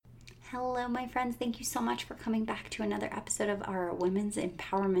Hello, my friends. Thank you so much for coming back to another episode of our Women's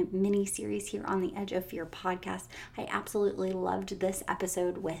Empowerment mini series here on the Edge of Fear podcast. I absolutely loved this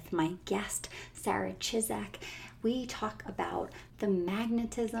episode with my guest, Sara Chizek. We talk about the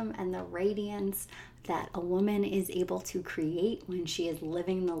magnetism and the radiance that a woman is able to create when she is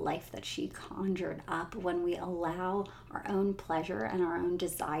living the life that she conjured up, when we allow our own pleasure and our own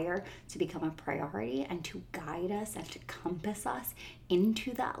desire to become a priority and to guide us and to compass us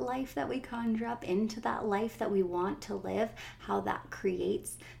into that life that we conjure up, into that life that we want to live, how that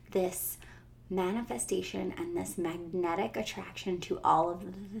creates this manifestation and this magnetic attraction to all of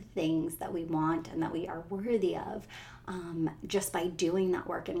the things that we want and that we are worthy of, just by doing that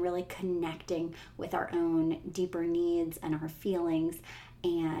work and really connecting with our own deeper needs and our feelings,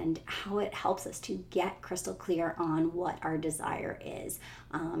 and how it helps us to get crystal clear on what our desire is,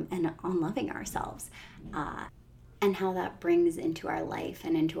 and on loving ourselves, and how that brings into our life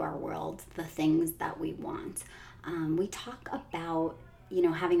and into our world the things that we want. We talk about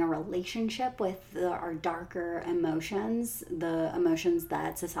having a relationship with our darker emotions, the emotions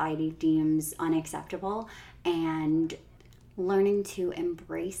that society deems unacceptable, and learning to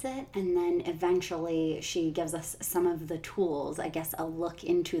embrace it. And then eventually she gives us some of the tools, I guess a look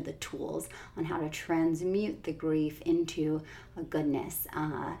into the tools on how to transmute the grief into a goodness,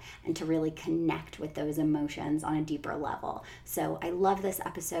 and to really connect with those emotions on a deeper level. So I love this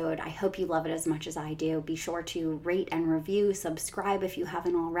episode. I hope you love it as much as I do. Be sure to rate and review, subscribe if you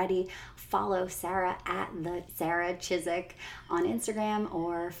haven't already, follow Sara at the Sara Chizek on Instagram,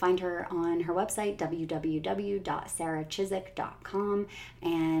 or find her on her website, www.sarachizek.com,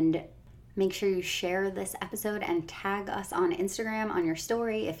 and make sure you share this episode and tag us on Instagram on your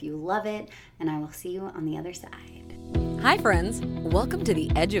story if you love it, and I will see you on the other side. Hi, friends. Welcome to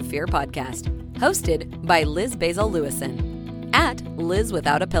the Edge of Fear podcast, hosted by Liz Basil-Lewison, at Liz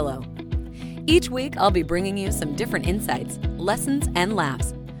Without a Pillow. Each week, I'll be bringing you some different insights, lessons, and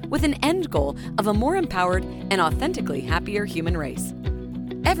laughs, with an end goal of a more empowered and authentically happier human race.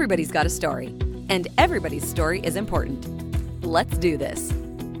 Everybody's got a story, and everybody's story is important. Let's do this.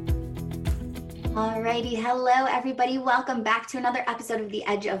 Alrighty, hello everybody. Welcome back to another episode of the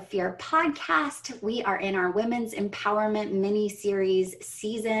Edge of Fear podcast. We are in our Women's Empowerment mini-series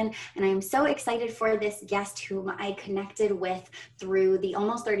season, and I am so excited for this guest whom I connected with through the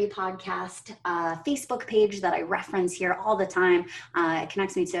Almost 30 podcast Facebook page that I reference here all the time. It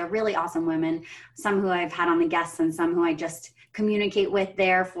connects me to really awesome women, some who I've had on the guests and some who I just communicate with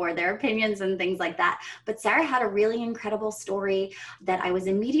there for their opinions and things like that. But Sara had a really incredible story that I was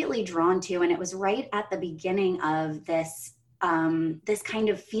immediately drawn to, and it was right at the beginning of this this kind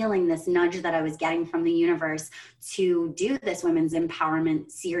of feeling, this nudge that I was getting from the universe to do this women's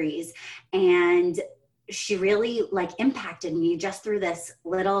empowerment series. And she really impacted me just through this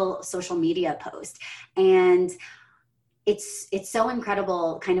little social media post. And it's so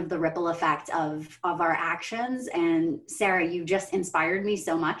incredible, kind of the ripple effect of our actions. And Sara, you just inspired me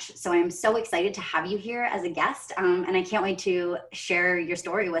so much. So I'm so excited to have you here as a guest. And I can't wait to share your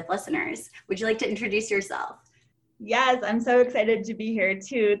story with listeners. Would you like to introduce yourself? Yes, I'm so excited to be here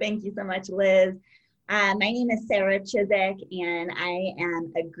too. Thank you so much, Liz. My name is Sara Chizek, and I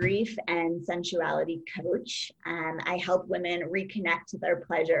am a grief and sensuality coach. I help women reconnect to their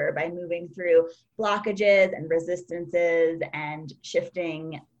pleasure by moving through blockages and resistances and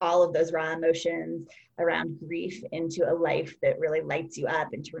shifting all of those raw emotions around grief into a life that really lights you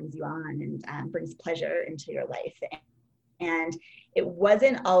up and turns you on and brings pleasure into your life. And it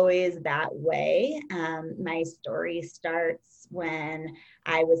wasn't always that way. My story starts when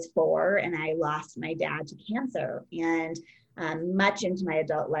I was 4 and I lost my dad to cancer. And much into my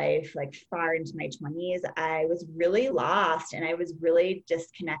adult life, far into my 20s, I was really lost and I was really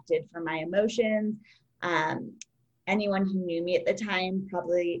disconnected from my emotions. Anyone who knew me at the time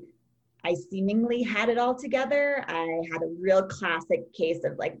I seemingly had it all together. I had a real classic case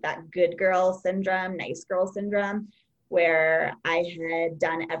of that good girl syndrome, nice girl syndrome, where I had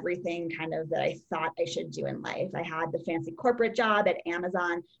done everything kind of that I thought I should do in life. I had the fancy corporate job at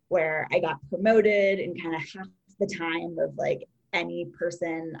Amazon where I got promoted in kind of half the time of any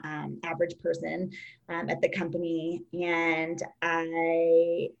person, average person at the company. And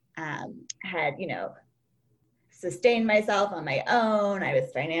I had, sustained myself on my own. I was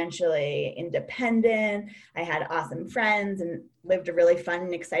financially independent. I had awesome friends and lived a really fun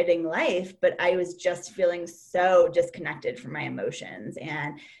and exciting life, but I was just feeling so disconnected from my emotions.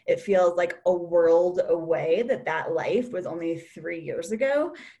 And it feels like a world away that life was only 3 years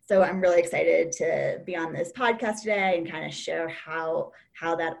ago. So I'm really excited to be on this podcast today and kind of share how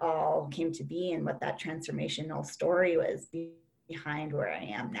that all came to be and what that transformational story was behind where I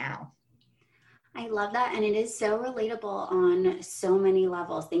am now. I love that. And it is so relatable on so many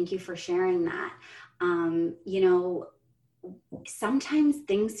levels. Thank you for sharing that. You know, sometimes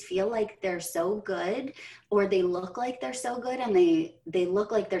things feel like they're so good, or they look like they're so good, and they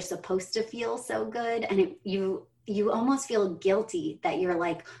look like they're supposed to feel so good. And you almost feel guilty that you're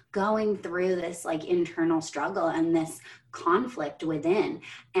like going through this like internal struggle and this conflict within.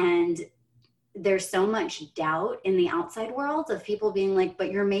 And there's so much doubt in the outside world of people being like,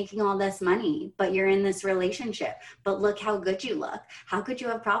 but you're making all this money, but you're in this relationship, but look how good you look. How could you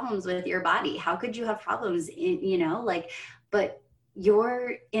have problems with your body? How could you have problems in, like, but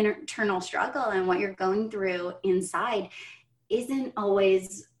your internal struggle and what you're going through inside isn't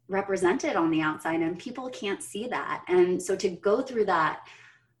always represented on the outside, and people can't see that. And so to go through that,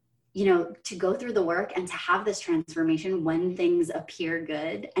 to go through the work and to have this transformation when things appear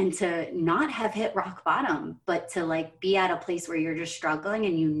good, and to not have hit rock bottom, but to like be at a place where you're just struggling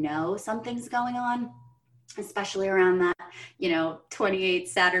and something's going on, especially around that, 28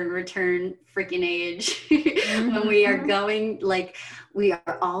 Saturn return freaking age, when we are going, like, we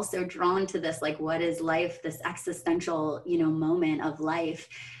are also drawn to this, like, what is life, this existential, moment of life.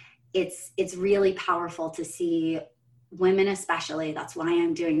 It's really powerful to see women, especially, that's why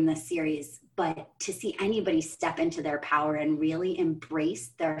I'm doing this series, but to see anybody step into their power and really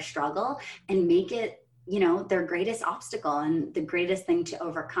embrace their struggle and make it, their greatest obstacle and the greatest thing to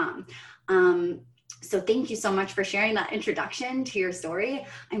overcome. So thank you so much for sharing that introduction to your story.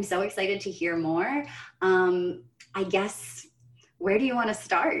 I'm so excited to hear more. I guess, where do you want to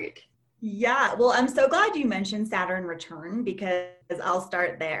start? Yeah, well, I'm so glad you mentioned Saturn return, because I'll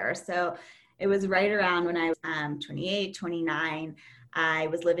start there. So it was right around when I was 28, 29. I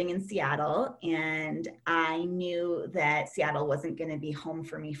was living in Seattle, and I knew that Seattle wasn't going to be home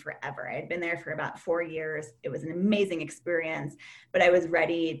for me forever. I had been there for about 4 years. It was an amazing experience, but I was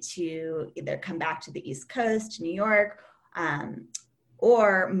ready to either come back to the East Coast, to New York,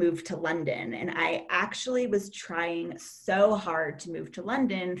 or move to London. And I actually was trying so hard to move to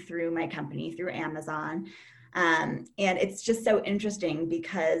London through my company, through Amazon. And it's just so interesting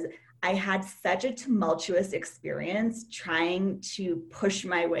because I had such a tumultuous experience trying to push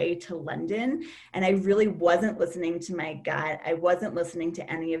my way to London. And I really wasn't listening to my gut. I wasn't listening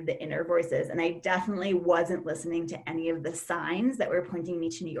to any of the inner voices. And I definitely wasn't listening to any of the signs that were pointing me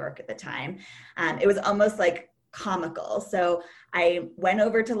to New York at the time. It was almost like comical. So I went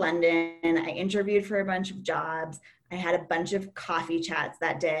over to London, I interviewed for a bunch of jobs. I had a bunch of coffee chats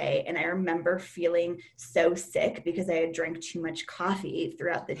that day, and I remember feeling so sick because I had drank too much coffee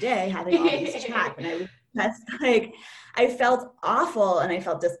throughout the day, having all these chats. And I was just like, I felt awful, and I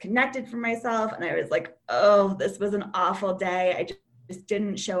felt disconnected from myself. And I was like, oh, this was an awful day. I just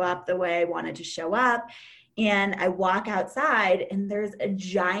didn't show up the way I wanted to show up. And I walk outside, and there's a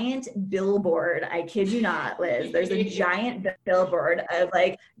giant billboard. I kid you not, Liz. There's a giant billboard of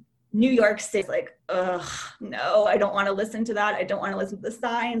like New York City. Like, ugh, no, I don't want to listen to that. I don't want to listen to the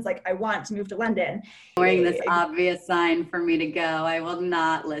signs. Like, I want to move to London. Ignoring this obvious sign for me to go. I will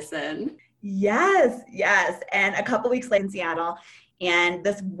not listen. Yes. And a couple weeks later in Seattle, and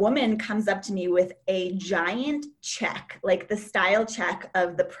this woman comes up to me with a giant check, like the style check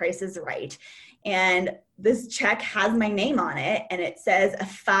of The Price is Right. And this check has my name on it, and it says a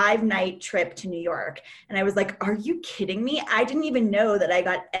 5-night trip to New York. And I was like, are you kidding me? I didn't even know that I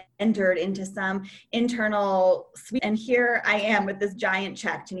got entered into some internal suite. And here I am with this giant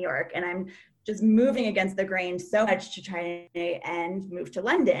check to New York, and I'm just moving against the grain so much to try and move to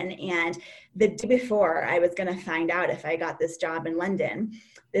London. And the day before I was going to find out if I got this job in London,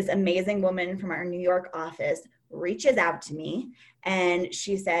 this amazing woman from our New York office reaches out to me, and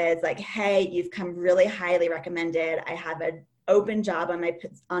she says, like, hey, you've come really highly recommended. I have an open job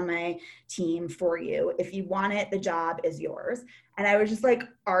on my team for you. If you want it, the job is yours. And I was just like,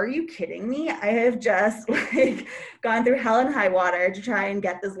 are you kidding me? I have just like gone through hell and high water to try and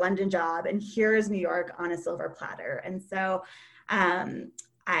get this London job, and here is New York on a silver platter. And so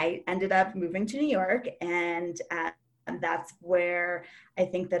I ended up moving to New York, and that's where I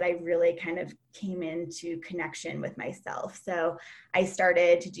think that I really kind of came into connection with myself. So I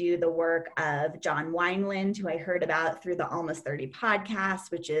started to do the work of John Wineland, who I heard about through the Almost 30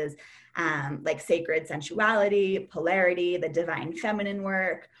 podcast, which is like sacred sensuality, polarity, the divine feminine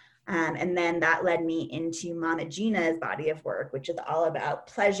work. And then that led me into Mama Gina's body of work, which is all about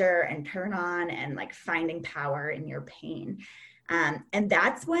pleasure and turn on and like finding power in your pain. And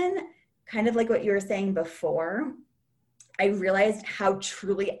that's when, kind of like what you were saying before, I realized how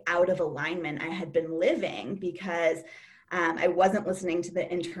truly out of alignment I had been living, because I wasn't listening to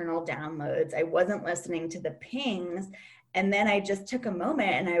the internal downloads. I wasn't listening to the pings. And then I just took a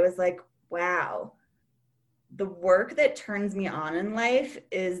moment and I was like, wow, the work that turns me on in life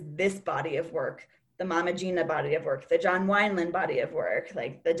is this body of work, the Mama Gina body of work, the John Wineland body of work,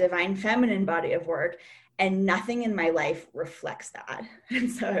 like the Divine Feminine body of work. And nothing in my life reflects that.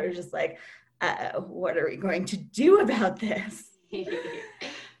 And so I was just like, what are we going to do about this?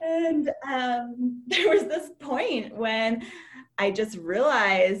 And there was this point when I just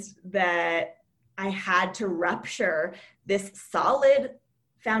realized that I had to rupture this solid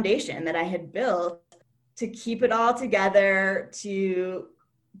foundation that I had built to keep it all together, to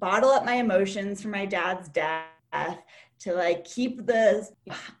bottle up my emotions from my dad's death, to like keep the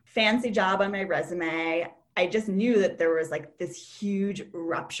fancy job on my resume. I just knew that there was like this huge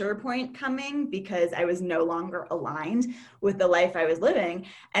rupture point coming because I was no longer aligned with the life I was living.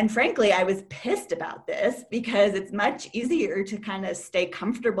 And frankly, I was pissed about this because it's much easier to kind of stay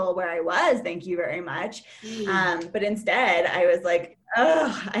comfortable where I was. Thank you very much. But instead I was like,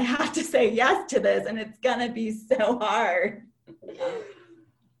 oh, I have to say yes to this and it's gonna be so hard.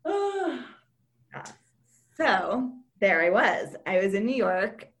 So there I was. I was in New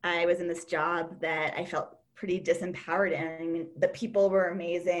York. I was in this job that I felt pretty disempowered in. I mean, the people were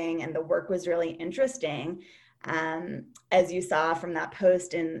amazing and the work was really interesting. As you saw from that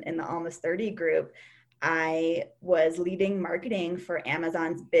post in the Almost 30 group, I was leading marketing for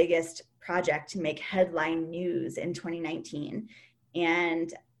Amazon's biggest project to make headline news in 2019.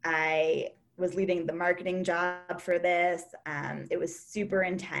 And I was leading the marketing job for this. It was super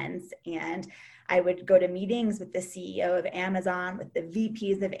intense. And I would go to meetings with the CEO of Amazon, with the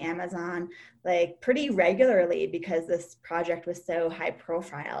VPs of Amazon, like pretty regularly because this project was so high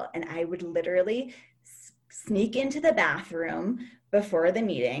profile. And I would literally sneak into the bathroom before the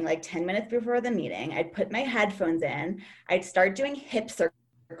meeting, like 10 minutes before the meeting. I'd put my headphones in. I'd start doing hip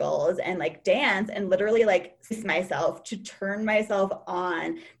circles and like dance and literally like myself to turn myself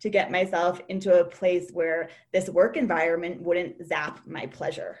on to get myself into a place where this work environment wouldn't zap my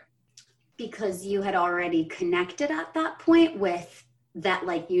pleasure. Because you had already connected at that point with that,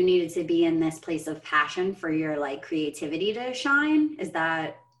 like you needed to be in this place of passion for your like creativity to shine. Is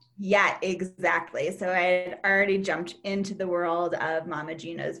that? Yeah, exactly. So I had already jumped into the world of Mama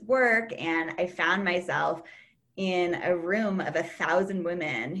Gina's work and I found myself in a room of 1,000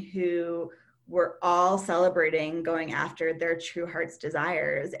 women who were all celebrating going after their true heart's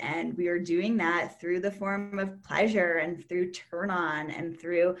desires. And we were doing that through the form of pleasure and through turn on and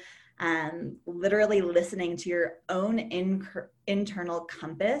through literally listening to your own internal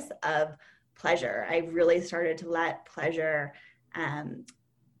compass of pleasure. I really started to let pleasure kind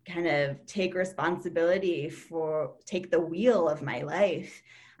of take responsibility take the wheel of my life.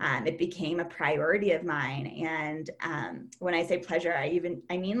 It became a priority of mine. And when I say pleasure,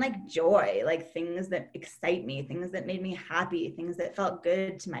 I mean like joy, like things that excite me, things that made me happy, things that felt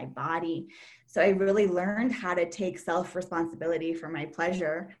good to my body. So I really learned how to take self-responsibility for my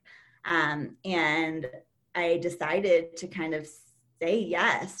pleasure. And I decided to kind of say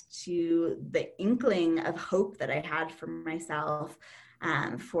yes to the inkling of hope that I had for myself,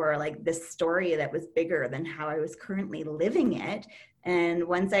 for like this story that was bigger than how I was currently living it. And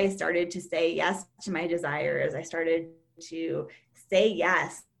once I started to say yes to my desires, I started to say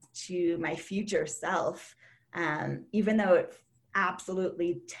yes to my future self, even though it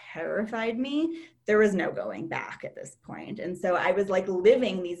absolutely terrified me, there was no going back at this point. And so I was like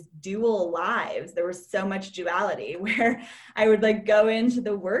living these dual lives. There was so much duality where I would like go into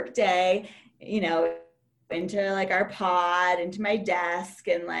the workday, you know, into like our pod, into my desk,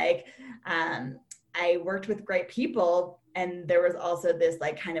 and like I worked with great people. And there was also this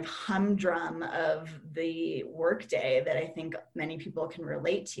like kind of humdrum of the workday that I think many people can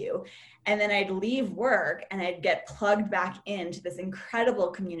relate to. And then I'd leave work and I'd get plugged back into this incredible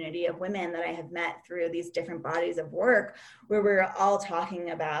community of women that I have met through these different bodies of work, where we were all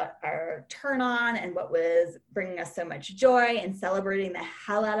talking about our turn on and what was bringing us so much joy and celebrating the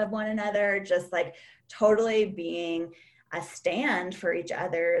hell out of one another, just like totally being a stand for each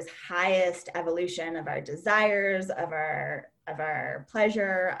other's highest evolution of our desires, of our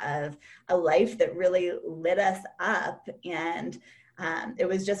pleasure, of a life that really lit us up. And it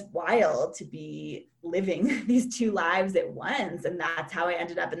was just wild to be living these two lives at once. And that's how I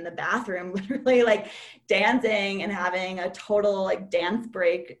ended up in the bathroom, literally like dancing and having a total like dance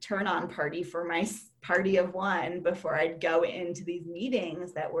break turn on party for my party of one before I'd go into these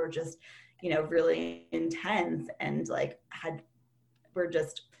meetings that were just, you know, really intense and like were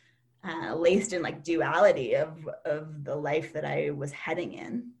just laced in like duality of the life that I was heading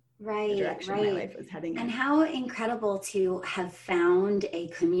in. Right, direction right. my life was heading in. And how incredible to have found a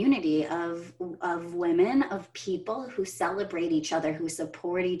community of women, of people who celebrate each other, who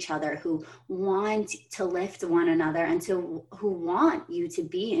support each other, who want to lift one another, and who want you to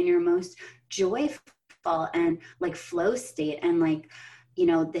be in your most joyful and like flow state, and like, you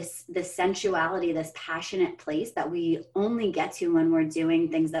know, this sensuality, this passionate place that we only get to when we're doing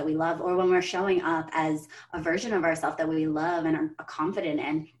things that we love, or when we're showing up as a version of ourselves that we love and are confident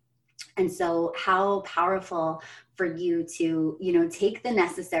in. And so how powerful for you to, you know, take the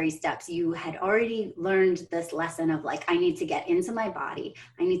necessary steps. You had already learned this lesson of like, I need to get into my body.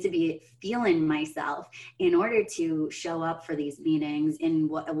 I need to be feeling myself in order to show up for these meetings in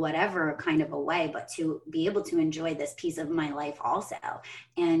whatever kind of a way, but to be able to enjoy this piece of my life also.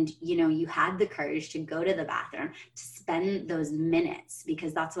 And, you know, you had the courage to go to the bathroom, to spend those minutes,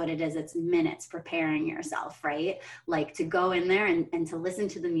 because that's what it is. It's minutes preparing yourself, right? Like to go in there and to listen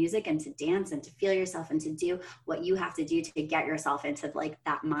to the music and to dance and to feel yourself and to do what you have to do to get yourself into like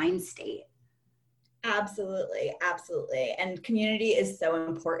that mind state. Absolutely. Absolutely. And community is so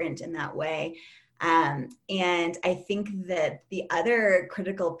important in that way. And I think that the other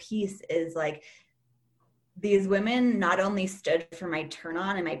critical piece is like, these women not only stood for my turn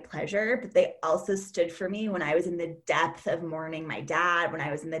on and my pleasure, but they also stood for me when I was in the depth of mourning my dad, when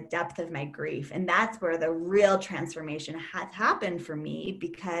I was in the depth of my grief. And that's where the real transformation has happened for me,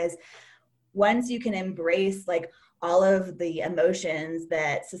 because once you can embrace like all of the emotions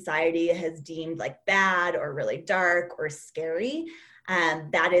that society has deemed like bad or really dark or scary,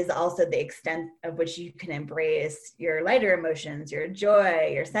 that is also the extent of which you can embrace your lighter emotions, your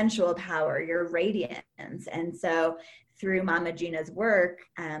joy, your sensual power, your radiance. And so through Mama Gina's work,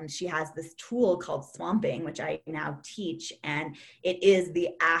 she has this tool called swamping, which I now teach. And it is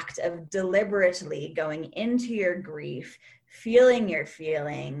the act of deliberately going into your grief, feeling your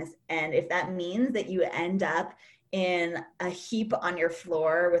feelings. And if that means that you end up in a heap on your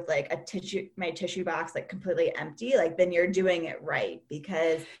floor with like my tissue box like completely empty, like then you're doing it right,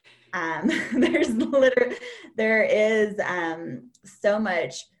 because there is so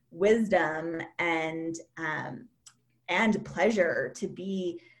much wisdom and pleasure to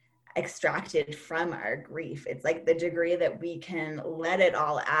be extracted from our grief. It's like the degree that we can let it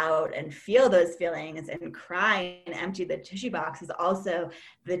all out and feel those feelings and cry and empty the tissue box is also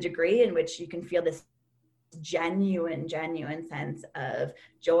the degree in which you can feel this genuine sense of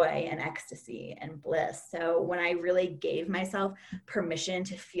joy and ecstasy and bliss. So when I really gave myself permission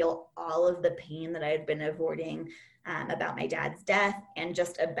to feel all of the pain that I had been avoiding about my dad's death, and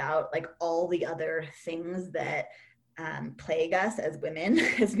just about like all the other things that plague us as women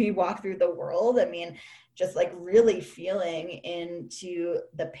as we walk through the world. I mean, just like really feeling into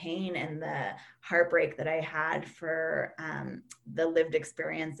the pain and the heartbreak that I had for the lived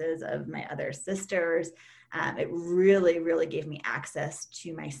experiences of my other sisters. It really gave me access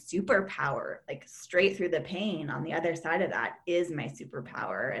to my superpower, like straight through the pain. On the other side of that is my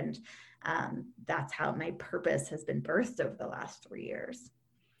superpower. And that's how my purpose has been birthed over the last 3 years.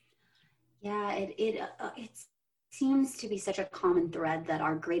 Yeah, it's seems to be such a common thread that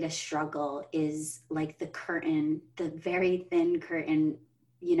our greatest struggle is like the curtain, the very thin curtain,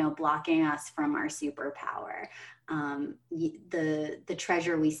 you know, blocking us from our superpower. The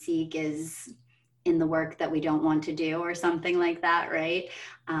treasure we seek is in the work that we don't want to do, or something like that, right?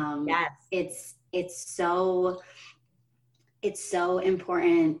 Yes. It's so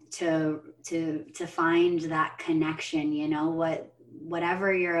important to find that connection, you know,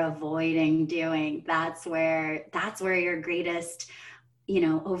 whatever you're avoiding doing, that's where your greatest, you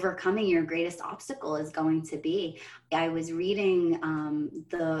know, overcoming your greatest obstacle is going to be. I was reading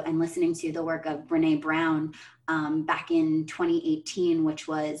and listening to the work of Brene Brown back in 2018, which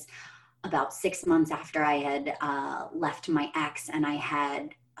was about 6 months after I had left my ex, and I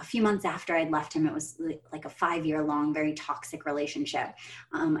had a few months after I'd left him. It was like a 5-year long, very toxic relationship.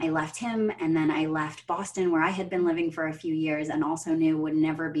 I left him, and then I left Boston, where I had been living for a few years and also knew would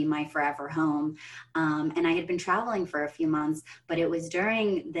never be my forever home. And I had been traveling for a few months, but it was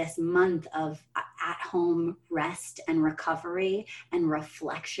during this month of at-home rest and recovery and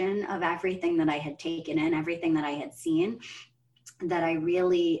reflection of everything that I had taken in, everything that I had seen, that I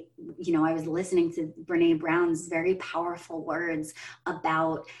really, you know, I was listening to Brene Brown's very powerful words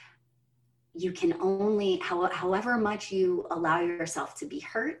about you can only, however much you allow yourself to be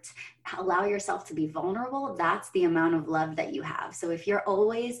hurt, allow yourself to be vulnerable, that's the amount of love that you have. So if you're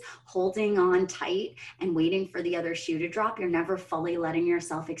always holding on tight and waiting for the other shoe to drop, you're never fully letting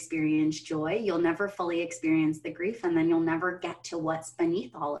yourself experience joy. You'll never fully experience the grief, and then you'll never get to what's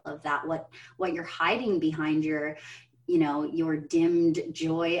beneath all of that, what you're hiding behind your your dimmed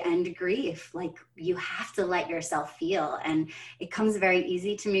joy and grief. Like, you have to let yourself feel. And it comes very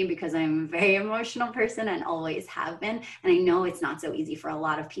easy to me because I'm a very emotional person and always have been. And I know it's not so easy for a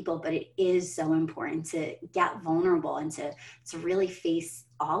lot of people, but it is so important to get vulnerable and to really face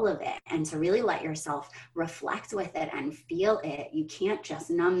all of it and to really let yourself reflect with it and feel it. You can't just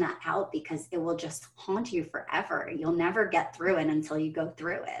numb that out because it will just haunt you forever. You'll never get through it until you go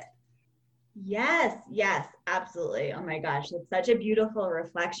through it. Yes, absolutely. Oh my gosh, that's such a beautiful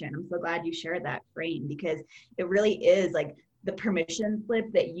reflection. I'm so glad you shared that frame, because it really is like the permission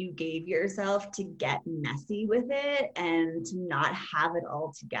slip that you gave yourself to get messy with it and to not have it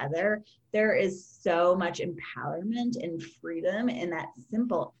all together. There is so much empowerment and freedom in that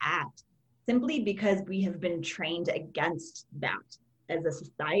simple act, simply because we have been trained against that as a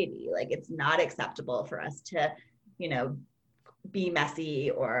society. Like, it's not acceptable for us to, be messy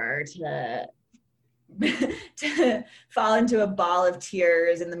or to fall into a ball of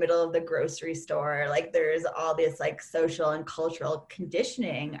tears in the middle of the grocery store. Like, there's all this like social and cultural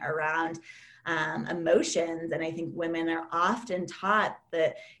conditioning around emotions. And I think women are often taught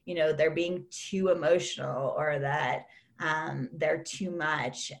that, they're being too emotional, or that they're too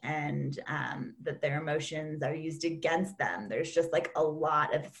much, and that their emotions are used against them. There's just like a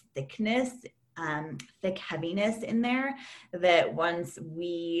lot of thick heaviness in there, that once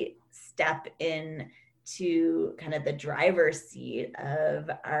we step in to kind of the driver's seat of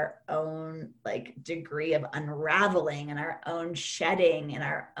our own like degree of unraveling and our own shedding and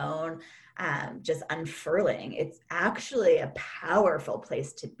our own just unfurling, it's actually a powerful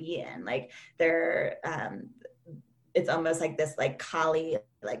place to be in. Like, it's almost like this like Kali,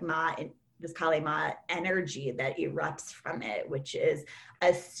 like this Kali Ma energy that erupts from it, which is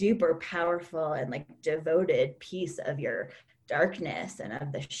a super powerful and like devoted piece of your darkness and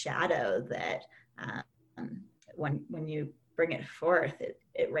of the shadow that when you bring it forth,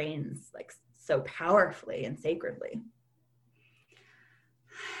 it reigns like so powerfully and sacredly.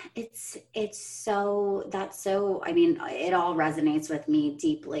 I mean, it all resonates with me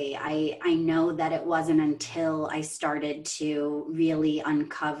deeply. I know that it wasn't until I started to really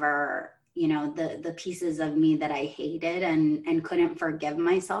uncover, the pieces of me that I hated and couldn't forgive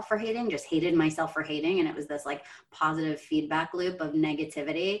myself for hating, just hated myself for hating. And it was this like positive feedback loop of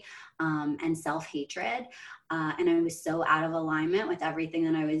negativity and self-hatred. And I was so out of alignment with everything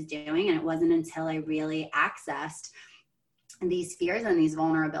that I was doing. And it wasn't until I really accessed these fears and these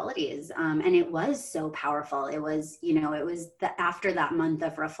vulnerabilities. And it was so powerful. It was, after that month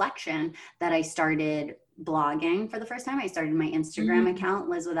of reflection that I started blogging for the first time. I started my Instagram account,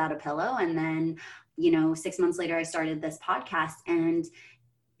 Liz Without a Pillow. And then, 6 months later, I started this podcast. And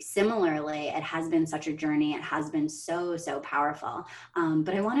similarly, it has been such a journey. It has been so, so powerful.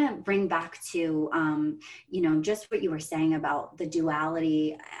 But I want to bring back to, just what you were saying about the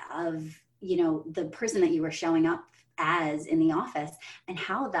duality of, the person that you were showing up as in the office, and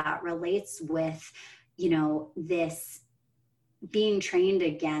how that relates with, this being trained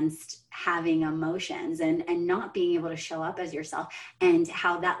against having emotions and not being able to show up as yourself, and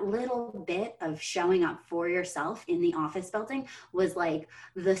how that little bit of showing up for yourself in the office building was like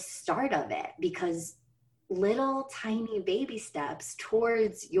the start of it, because little tiny baby steps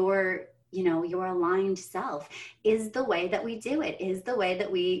towards your aligned self is the way that we do it, is the way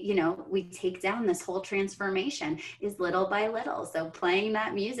that we take down this whole transformation, is little by little. So playing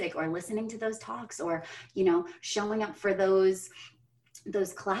that music or listening to those talks, or, showing up for those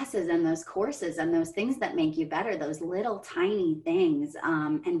classes and those courses and those things that make you better, those little tiny things,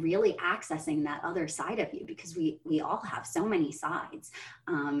 and really accessing that other side of you, because we all have so many sides.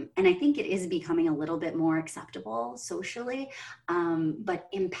 And I think it is becoming a little bit more acceptable socially, but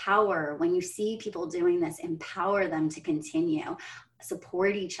empower, when you see people doing this, empower them to continue.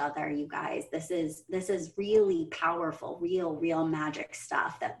 Support each other, you guys. This is really powerful, real magic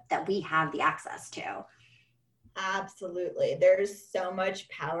stuff that we have the access to. Absolutely. There's so much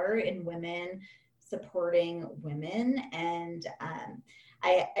power in women supporting women. And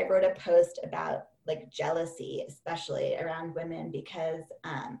I wrote a post about like jealousy, especially around women, because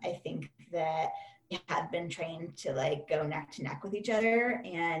I think that we have been trained to like go neck to neck with each other.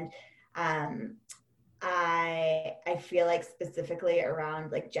 And I feel like specifically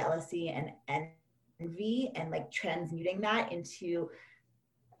around like jealousy and envy, and like transmuting that into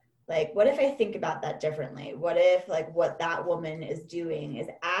like, what if I think about that differently? What if like what that woman is doing is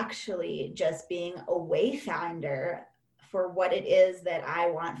actually just being a wayfinder for what it is that I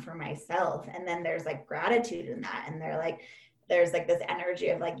want for myself? And then there's like gratitude in that. And there's like this energy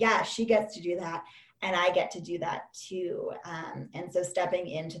of like, yeah, she gets to do that. And I get to do that too. And so stepping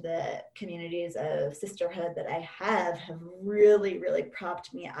into the communities of sisterhood that I have really, really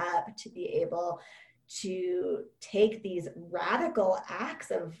propped me up to be able to take these radical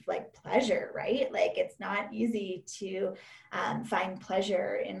acts of like pleasure, right? Like it's not easy to find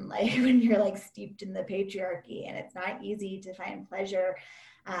pleasure in like when you're like steeped in the patriarchy, and it's not easy to find pleasure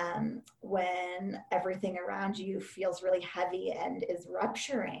when everything around you feels really heavy and is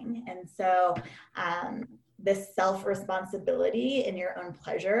rupturing. And so this self-responsibility in your own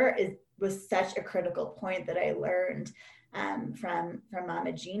pleasure was such a critical point that I learned from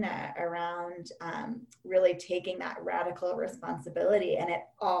Mama Gina around really taking that radical responsibility, and at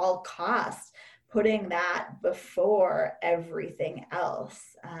all costs putting that before everything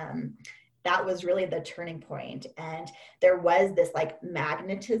else. That was really the turning point. And there was this like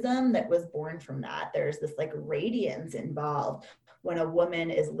magnetism that was born from that. There's this like radiance involved when a woman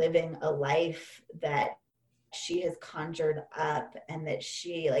is living a life that she has conjured up and that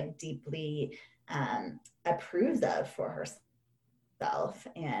she like deeply approves of for herself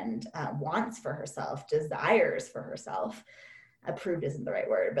and wants for herself, desires for herself. Approved isn't the right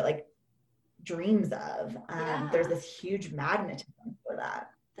word, but like dreams of. There's this huge magnetism for that.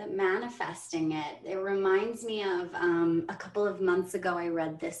 That manifesting it reminds me of a couple of months ago, I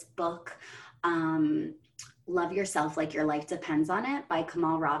read this book, Love Yourself Like Your Life Depends on It by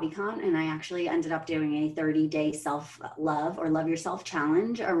Kamal Ravikant. And I actually ended up doing a 30-day self-love or love yourself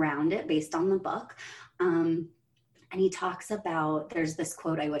challenge around it based on the book. And he talks about, there's this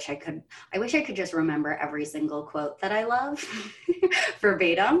quote, I wish I could just remember every single quote that I love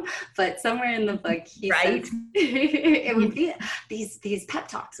verbatim, but somewhere in the book, he says, it would be, these pep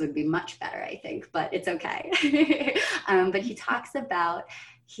talks would be much better, I think, but it's okay. But he talks about,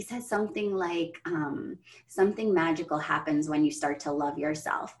 he says something like, something magical happens when you start to love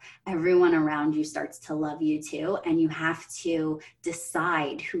yourself. Everyone around you starts to love you too. And you have to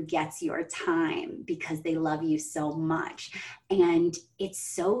decide who gets your time because they love you so much. And it's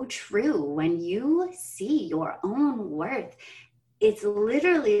so true. When you see your own worth, it's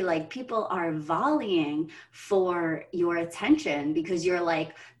literally like people are volleying for your attention because you're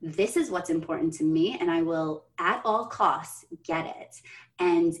like, this is what's important to me and I will at all costs get it.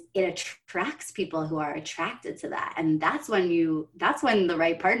 And it attracts people who are attracted to that. And that's when the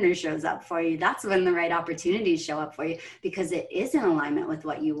right partner shows up for you. That's when the right opportunities show up for you, because it is in alignment with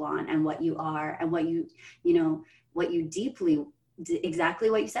what you want and what you are and what you deeply,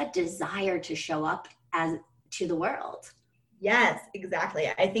 exactly what you said, desire to show up as to the world. Yes, exactly.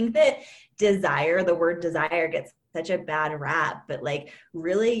 I think that the word desire gets such a bad rap, but like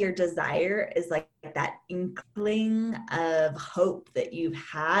really your desire is like that inkling of hope that you've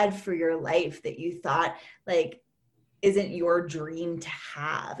had for your life that you thought like isn't your dream to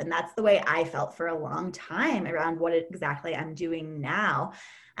have. And that's the way I felt for a long time around what exactly I'm doing now.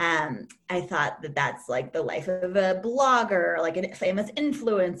 I thought that that's like the life of a blogger, like a famous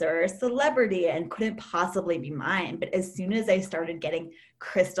influencer or a celebrity, and couldn't possibly be mine. But as soon as I started getting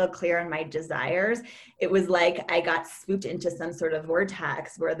crystal clear on my desires, it was like I got swooped into some sort of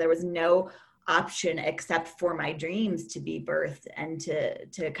vortex where there was no option except for my dreams to be birthed and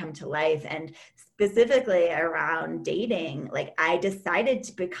to come to life. And specifically around dating, like I decided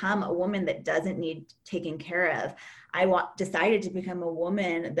to become a woman that doesn't need taken care of. Decided to become a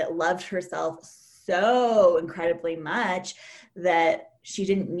woman that loved herself so incredibly much that she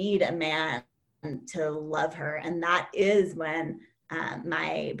didn't need a man to love her. And that is when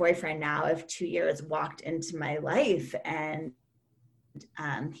my boyfriend now of 2 years walked into my life, and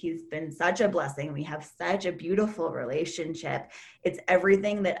he's been such a blessing. We have such a beautiful relationship. It's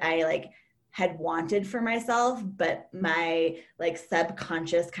everything that I like had wanted for myself, but my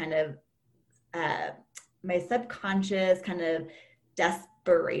subconscious kind of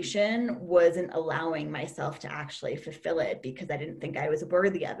desperation wasn't allowing myself to actually fulfill it because I didn't think I was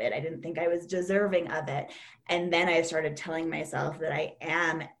worthy of it. I didn't think I was deserving of it. And then I started telling myself that I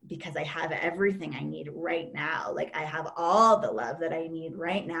am, because I have everything I need right now. Like I have all the love that I need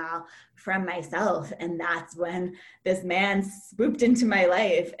right now from myself. And that's when this man swooped into my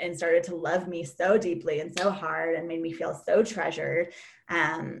life and started to love me so deeply and so hard and made me feel so treasured.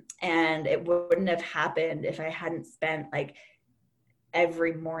 And it wouldn't have happened if I hadn't spent like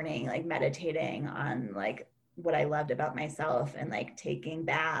every morning like meditating on like what I loved about myself and like taking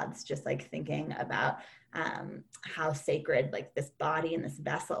baths, just like thinking about how sacred like this body and this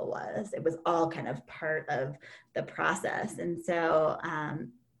vessel was. It was all kind of part of the process. And so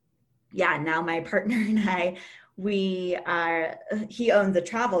now my partner and I, he owns a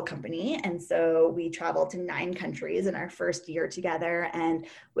travel company. And so we traveled to 9 countries in our first year together. And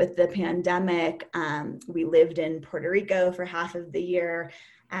with the pandemic, we lived in Puerto Rico for half of the year.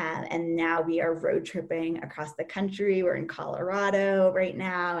 And now we are road tripping across the country. We're in Colorado right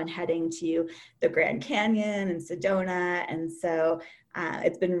now and heading to the Grand Canyon and Sedona. And so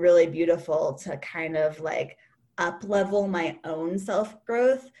it's been really beautiful to kind of like up level my own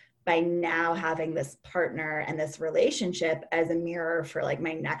self-growth by now having this partner and this relationship as a mirror for like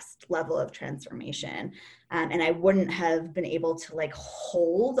my next level of transformation. And I wouldn't have been able to like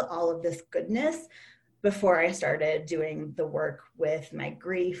hold all of this goodness before I started doing the work with my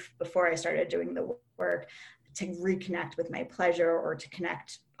grief, before I started doing the work to reconnect with my pleasure or to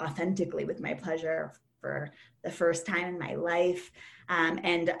connect authentically with my pleasure for the first time in my life.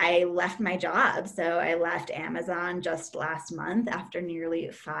 And I left my job. So I left Amazon just last month after nearly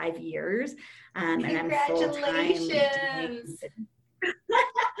 5 years. And I'm full-time.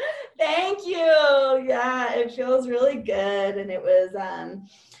 Thank you. Yeah, it feels really good. And it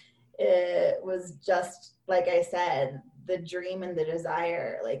was just, like I said, the dream and the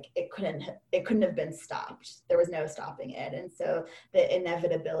desire, like it couldn't have been stopped. There was no stopping it. And so the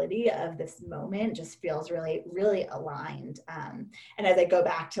inevitability of this moment just feels really, really aligned. And as I go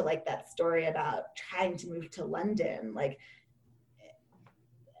back to like that story about trying to move to London, like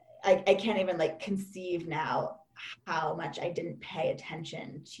I can't even like conceive now how much I didn't pay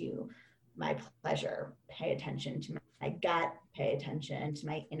attention to my pleasure, pay attention to my gut, pay attention to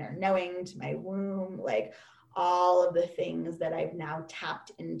my inner knowing, to my womb, like all of the things that I've now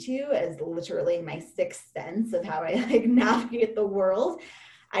tapped into as literally my sixth sense of how I like navigate the world.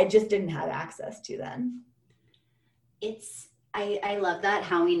 I just didn't have access to then. I love that,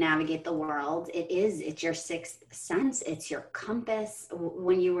 how we navigate the world. It's your sixth sense. It's your compass.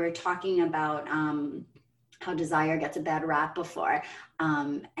 When you were talking about how desire gets a bad rap before,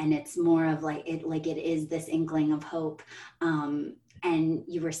 and it's more of like it is this inkling of hope. And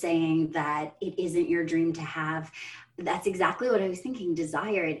you were saying that it isn't your dream to have. That's exactly what I was thinking.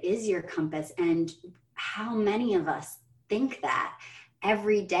 Desire, it is your compass. And how many of us think that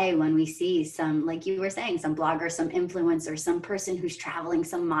every day when we see some, like you were saying, some blogger, some influencer, some person who's traveling,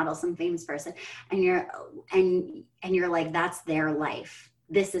 some model, some famous person, and you're like, that's their life.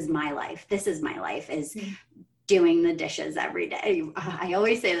 This is my life. This is my life, is doing the dishes every day. I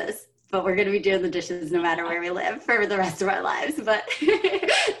always say this, but we're going to be doing the dishes no matter where we live for the rest of our lives. But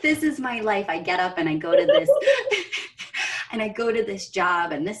this is my life. I get up and I go to this and I go to this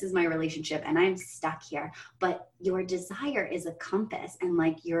job, and this is my relationship, and I'm stuck here. But your desire is a compass, and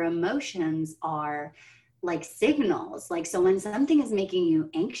like your emotions are like signals. Like, so when something is making you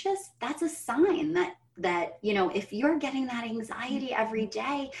anxious, that's a sign that, you know, if you're getting that anxiety every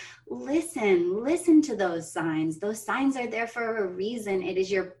day, listen to those signs. Those signs are there for a reason. It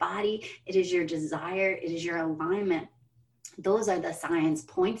is your body. It is your desire. It is your alignment. Those are the signs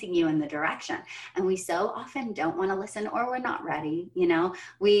pointing you in the direction. And we so often don't want to listen, or we're not ready. You know,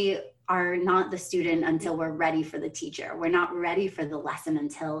 we are not the student until we're ready for the teacher. We're not ready for the lesson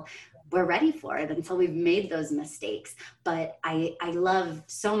until we're ready for it, until we've made those mistakes. But I love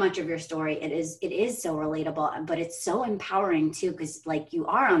so much of your story. It is so relatable, but it's so empowering too, because like you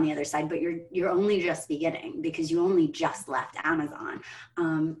are on the other side, but you're only just beginning because you only just left Amazon.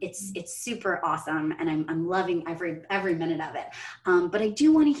 It's super awesome, and I'm loving every minute of it. But I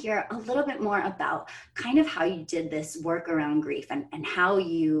do want to hear a little bit more about kind of how you did this work around grief, and how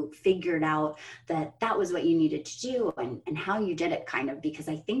you figured out that was what you needed to do, and how you did it, kind of, because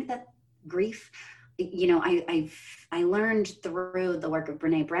I think that grief, you know, I learned through the work of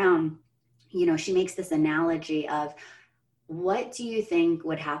Brene Brown, you know, she makes this analogy of, what do you think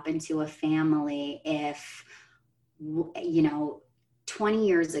would happen to a family if, you know, 20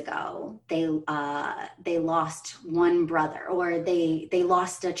 years ago, they lost one brother, or they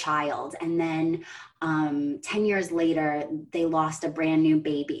lost a child, and then 10 years later, they lost a brand new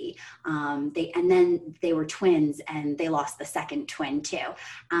baby. And then they were twins, and they lost the second twin too.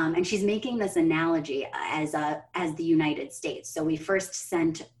 And she's making this analogy as the United States. So we first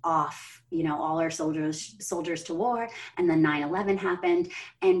sent off, you know, all our soldiers to war, and then 9/11 happened,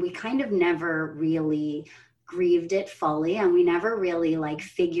 and we kind of never really grieved it fully, and we never really like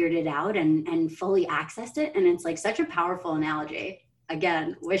figured it out and fully accessed it. And it's like such a powerful analogy.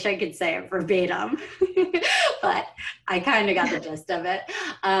 Again, wish I could say it verbatim, but I kind of got the gist of it.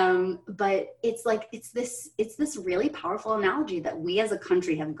 But it's like, it's this really powerful analogy that we as a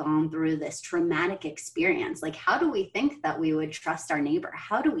country have gone through this traumatic experience. Like, how do we think that we would trust our neighbor?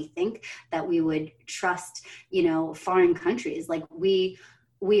 How do we think that we would trust, you know, foreign countries? Like, we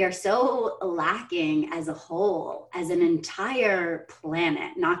we are so lacking as a whole, as an entire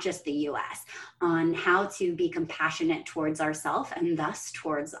planet, not just the US, on how to be compassionate towards ourselves and thus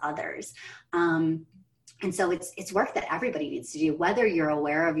towards others. And so it's work that everybody needs to do, whether you're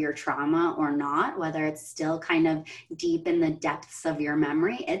aware of your trauma or not, whether it's still kind of deep in the depths of your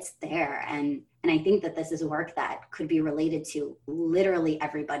memory, it's there. And I think that this is work that could be related to literally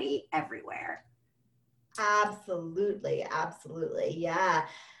everybody everywhere. Absolutely. Absolutely. Yeah.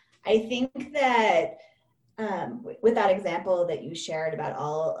 I think that with that example that you shared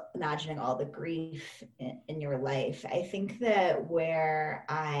about imagining all the grief in your life, I think that where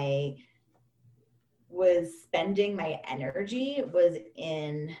I was spending my energy was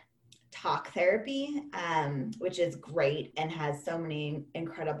in talk therapy, which is great and has so many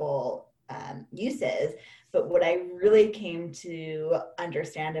incredible uses. But what I really came to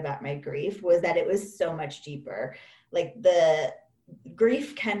understand about my grief was that it was so much deeper. Like the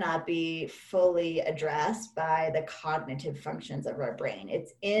grief cannot be fully addressed by the cognitive functions of our brain.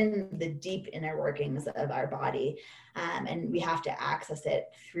 It's in the deep inner workings of our body. And we have to access it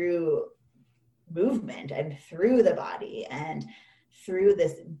through movement and through the body and through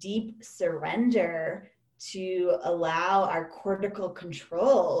this deep surrender to allow our cortical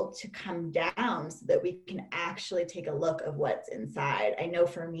control to come down so that we can actually take a look of what's inside. I know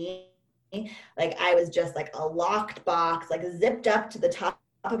for me, like I was just like a locked box, like zipped up to the top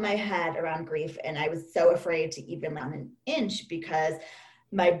of my head around grief. And I was so afraid to even run an inch because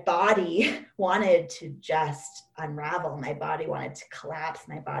my body wanted to just unravel. My body wanted to collapse.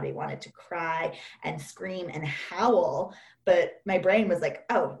 My body wanted to cry and scream and howl. But my brain was like,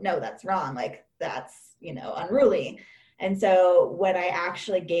 oh, no, that's wrong. Like that's, unruly. And so when I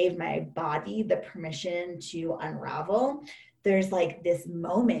actually gave my body the permission to unravel, there's like this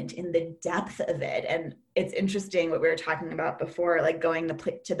moment in the depth of it. And it's interesting what we were talking about before, like going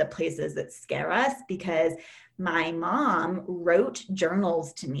to the places that scare us, because my mom wrote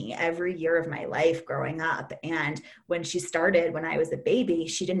journals to me every year of my life growing up. And when she started, when I was a baby,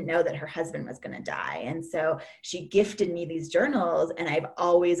 she didn't know that her husband was going to die. And so she gifted me these journals. And I've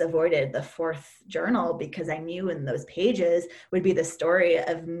always avoided the fourth journal because I knew in those pages would be the story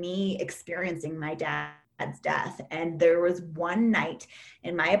of me experiencing my dad's death. And there was one night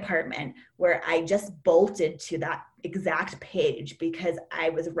in my apartment where I just bolted to that exact page because I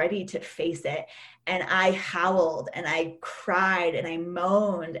was ready to face it. And I howled and I cried and I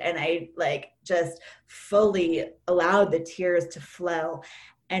moaned and I like just fully allowed the tears to flow.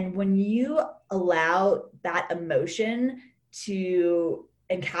 And when you allow that emotion to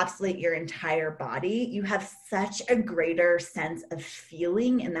encapsulate your entire body, you have such a greater sense of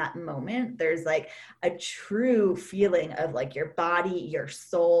feeling in that moment. There's like a true feeling of like your body, your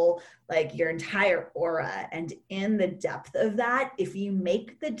soul, like your entire aura. And in the depth of that, if you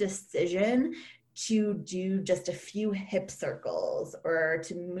make the decision to do just a few hip circles or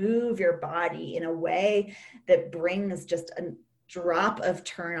to move your body in a way that brings just a drop of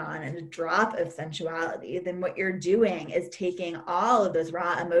turn on and a drop of sensuality, then what you're doing is taking all of those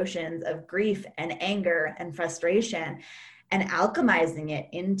raw emotions of grief and anger and frustration and alchemizing it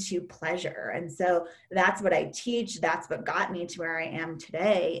into pleasure. And so that's what I teach. That's what got me to where I am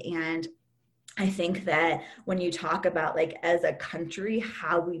today. And I think that when you talk about like as a country,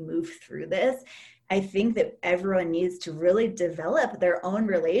 how we move through this, I think that everyone needs to really develop their own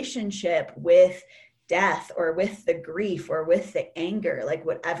relationship with death or with the grief or with the anger, like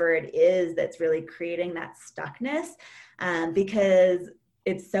whatever it is that's really creating that stuckness, because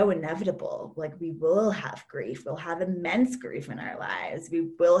it's so inevitable. Like we will have grief, we'll have immense grief in our lives.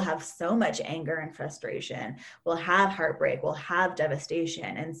 We will have so much anger and frustration. We'll have heartbreak, we'll have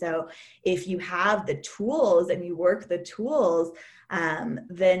devastation. And so if you have the tools and you work the tools,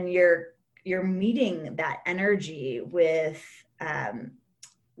 then you're meeting that energy with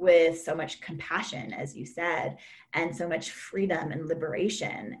so much compassion, as you said, and so much freedom and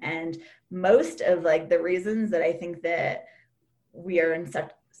liberation. And most of like the reasons that I think that we are in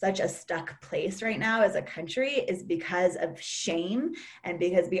such a stuck place right now as a country is because of shame and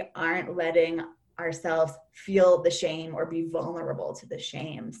because we aren't letting ourselves feel the shame or be vulnerable to the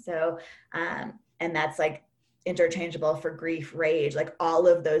shame. So, and that's like interchangeable for grief, rage, like all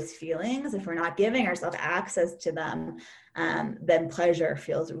of those feelings. If we're not giving ourselves access to them, then pleasure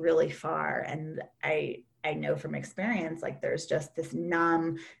feels really far. And I know from experience, like there's just this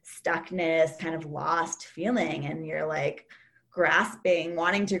numb stuckness, kind of lost feeling. And you're like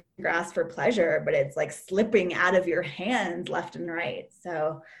wanting to grasp for pleasure, but it's like slipping out of your hands left and right.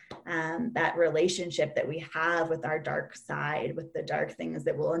 So that relationship that we have with our dark side, with the dark things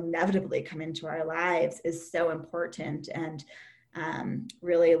that will inevitably come into our lives is so important. And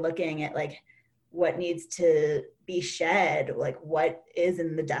really looking at like what needs to be shed, like what is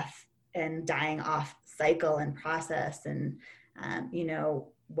in the death and dying off cycle and process, and you know,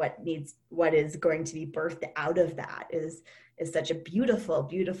 what is going to be birthed out of that is such a beautiful,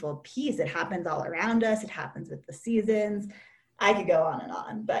 beautiful piece. It happens all around us. It happens with the seasons. I could go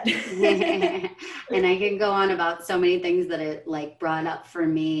on, but and I can go on about so many things that it like brought up for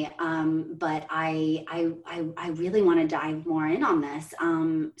me. But I really want to dive more in on this.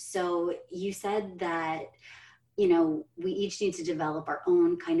 So you said that, you know, we each need to develop our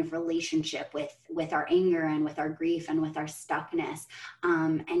own kind of relationship with our anger and with our grief and with our stuckness.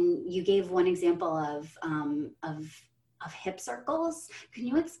 And you gave one example of hip circles. Can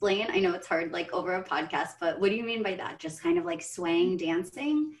you explain? I know it's hard like over a podcast, but what do you mean by that? Just kind of like swaying,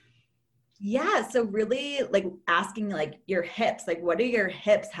 dancing? Yeah. So really like asking like your hips, like what do your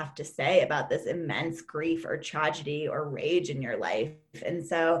hips have to say about this immense grief or tragedy or rage in your life? And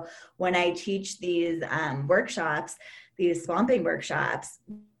so when I teach these workshops, these swamping workshops,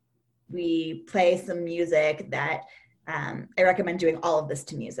 we play some music that I recommend doing all of this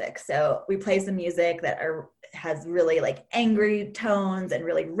to music. So we play some music that has really like angry tones and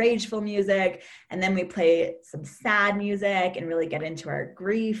really rageful music. And then we play some sad music and really get into our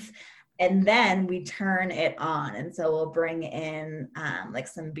grief. And then we turn it on. And so we'll bring in like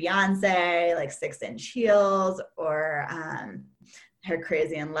some Beyonce, like 6-inch heels, or her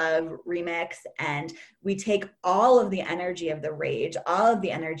Crazy in Love remix. And we take all of the energy of the rage, all of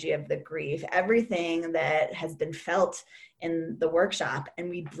the energy of the grief, everything that has been felt in the workshop, and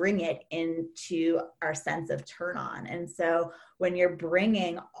we bring it into our sense of turn on. And so when you're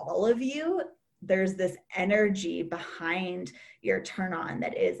bringing all of you, there's this energy behind your turn on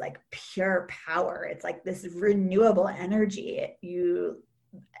that is like pure power. It's like this renewable energy.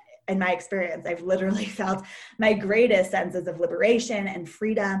 In my experience, I've literally felt my greatest senses of liberation and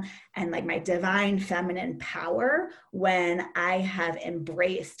freedom and like my divine feminine power when I have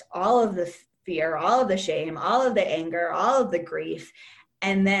embraced all of the fear, all of the shame, all of the anger, all of the grief,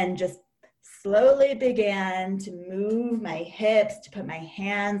 and then just slowly began to move my hips, to put my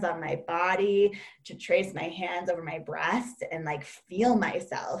hands on my body, to trace my hands over my breast and like feel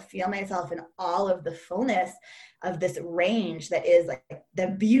myself in all of the fullness of this range that is like the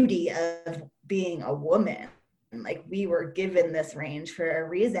beauty of being a woman. Like we were given this range for a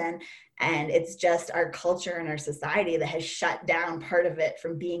reason, and it's just our culture and our society that has shut down part of it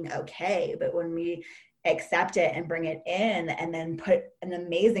from being okay. But when we accept it and bring it in and then put an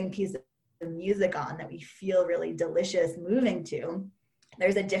amazing piece of music on that we feel really delicious moving to,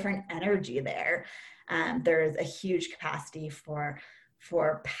 there's a different energy there. There's a huge capacity for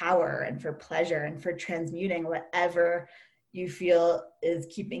power and for pleasure and for transmuting whatever you feel is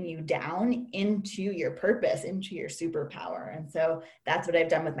keeping you down into your purpose, into your superpower. And so that's what I've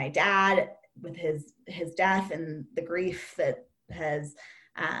done with my dad, with his death and the grief that has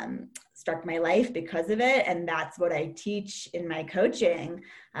struck my life because of it. And that's what I teach in my coaching,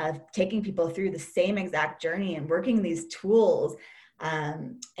 of taking people through the same exact journey and working these tools.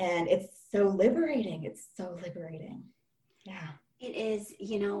 And it's so liberating. It's so liberating. Yeah. It is,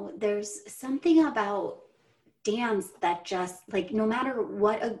 you know, there's something about dance that just like, no matter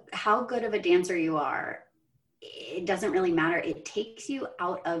how good of a dancer you are, it doesn't really matter. It takes you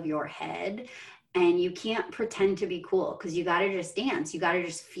out of your head. And you can't pretend to be cool because you got to just dance. You got to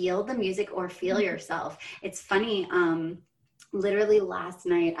just feel the music or feel yourself. It's funny. Literally last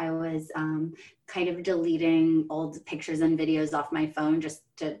night I was kind of deleting old pictures and videos off my phone just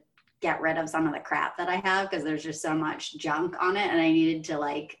to get rid of some of the crap that I have, because there's just so much junk on it and I needed to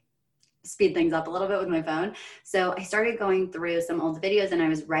like speed things up a little bit with my phone. So I started going through some old videos and I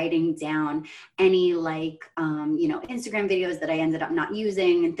was writing down any like, you know, Instagram videos that I ended up not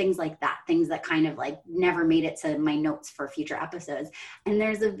using and things like that, things that kind of like never made it to my notes for future episodes. And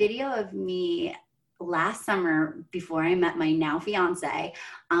there's a video of me last summer before I met my now fiance,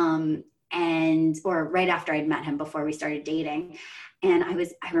 or right after I'd met him, before we started dating. And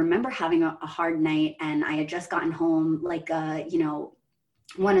I remember having a hard night, and I had just gotten home, like, you know,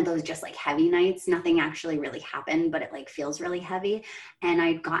 one of those just like heavy nights. Nothing actually really happened, but it like feels really heavy. And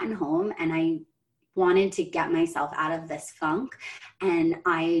I'd gotten home and I wanted to get myself out of this funk. And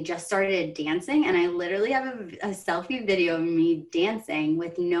I just started dancing, and I literally have a selfie video of me dancing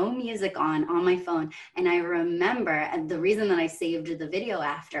with no music on my phone. And I remember, and the reason that I saved the video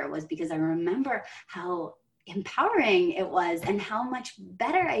after was because I remember how empowering it was and how much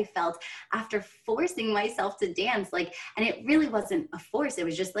better I felt after forcing myself to dance. Like, and it really wasn't a force. It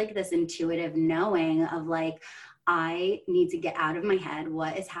was just like this intuitive knowing of like, I need to get out of my head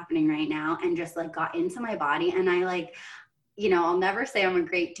what is happening right now, and just like got into my body. And I like, I'll never say I'm a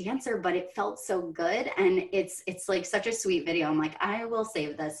great dancer, but it felt so good. And it's like such a sweet video. I'm like, I will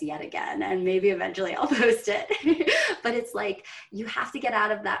save this yet again, and maybe eventually I'll post it. But it's like, you have to get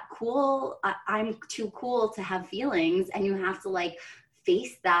out of that cool, I'm too cool to have feelings. And you have to like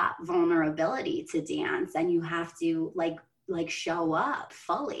face that vulnerability to dance. And you have to like show up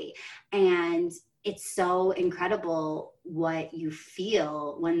fully. And it's so incredible what you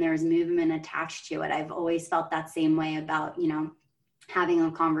feel when there's movement attached to it. I've always felt that same way about, having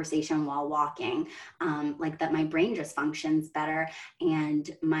a conversation while walking, like that my brain just functions better and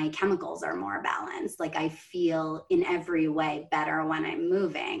my chemicals are more balanced. Like I feel in every way better when I'm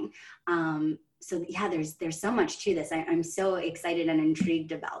moving. So yeah, there's so much to this. I'm so excited and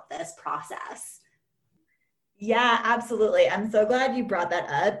intrigued about this process. Yeah, absolutely. I'm so glad you brought that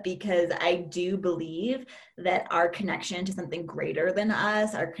up, because I do believe that our connection to something greater than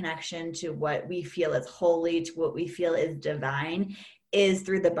us, our connection to what we feel is holy, to what we feel is divine, is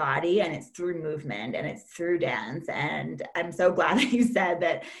through the body, and it's through movement, and it's through dance. And I'm so glad that you said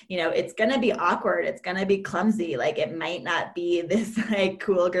that, it's going to be awkward. It's going to be clumsy. Like it might not be this like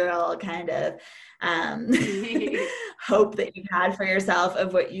cool girl kind of um, hope that you had for yourself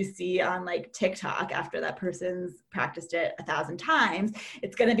of what you see on like TikTok after that person's practiced it 1,000 times.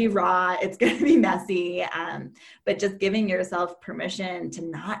 It's going to be raw. It's going to be messy. But just giving yourself permission to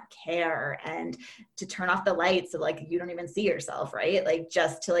not care and to turn off the lights so like you don't even see yourself, right? Like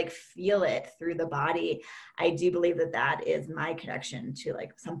just to like feel it through the body. I do believe that that is my connection to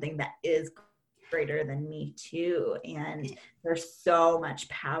like something that is greater than me too. And there's so much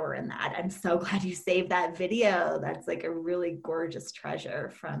power in that. I'm so glad you saved that video. That's like a really gorgeous treasure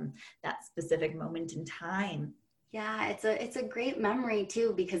from that specific moment in time. Yeah, it's a great memory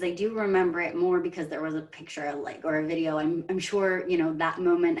too, because I do remember it more because there was a picture like or a video. I'm sure, that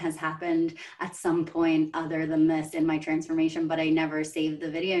moment has happened at some point other than this in my transformation, but I never saved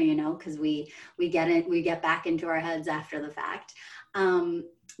the video, because we get back into our heads after the fact.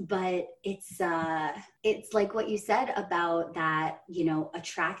 But it's like what you said about that,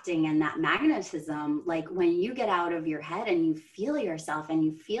 attracting and that magnetism. Like when you get out of your head and you feel yourself and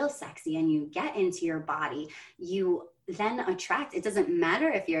you feel sexy and you get into your body, you then attract. It doesn't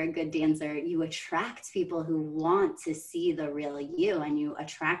matter if you're a good dancer, you attract people who want to see the real you, and you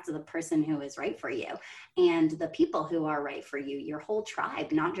attract the person who is right for you and the people who are right for you, your whole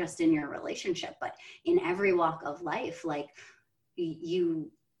tribe, not just in your relationship, but in every walk of life. Like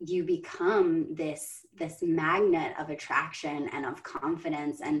you become this magnet of attraction and of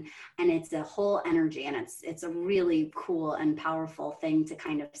confidence, and it's a whole energy, and it's a really cool and powerful thing to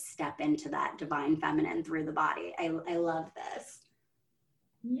kind of step into that divine feminine through the body. I love this.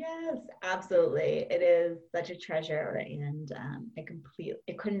 Yes, absolutely. It is such a treasure, and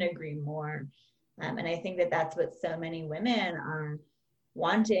I couldn't agree more. And I think that that's what so many women are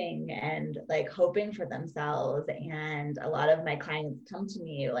wanting and like hoping for themselves. And a lot of my clients come to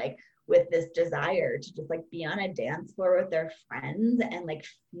me like with this desire to just like be on a dance floor with their friends and like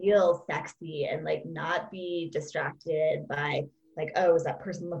feel sexy and like not be distracted by like, oh, is that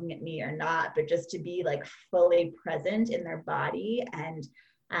person looking at me or not, but just to be like fully present in their body and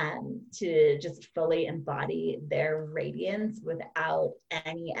to just fully embody their radiance without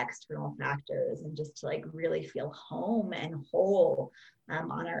any external factors, and just to like really feel home and whole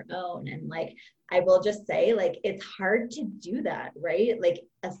on our own. And like, I will just say, like, it's hard to do that, right? Like,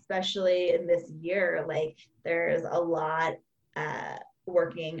 especially in this year, like there's a lot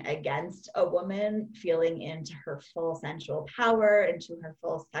working against a woman feeling into her full sensual power, into her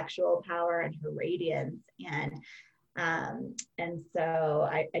full sexual power and her radiance. And so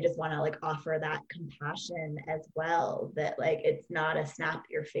I just want to like offer that compassion as well, that like it's not a snap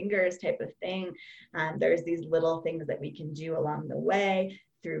your fingers type of thing. There's these little things that we can do along the way,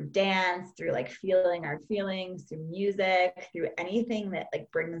 through dance, through like feeling our feelings, through music, through anything that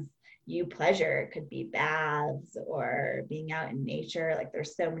like brings you pleasure. It could be baths or being out in nature. Like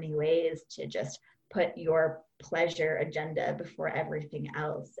there's so many ways to just put your pleasure agenda before everything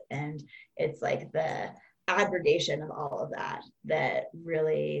else. And it's like the aggregation of all of that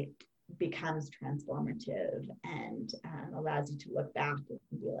really becomes transformative and allows you to look back and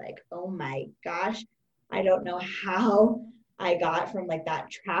be like, oh my gosh, I don't know how I got from like that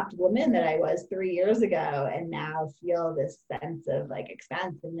trapped woman that I was 3 years ago, and now feel this sense of like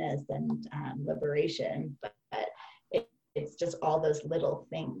expansiveness and liberation. But it's just all those little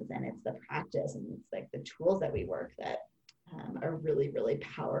things, and it's the practice, and it's like the tools that we work that are really, really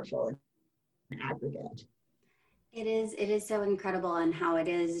powerful in aggregate. It is so incredible, and how it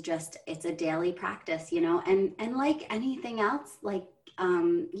is just, it's a daily practice, and like anything else, like,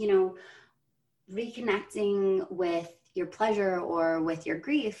 reconnecting with your pleasure or with your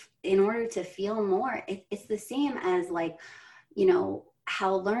grief, in order to feel more, it's the same as like, you know,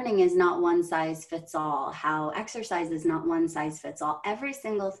 how learning is not one size fits all, how exercise is not one size fits all. Every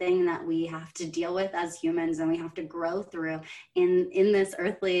single thing that we have to deal with as humans and we have to grow through in this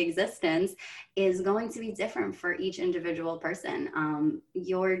earthly existence is going to be different for each individual person.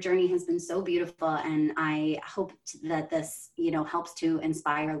 Your journey has been so beautiful, and I hope that this, you know, helps to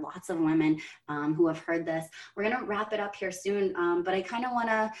inspire lots of women who have heard this. We're going to wrap it up here soon, but I kind of want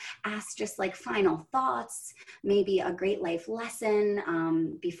to ask just like final thoughts, maybe a great life lesson,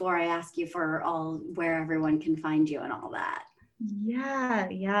 before I ask you for all where everyone can find you and all that.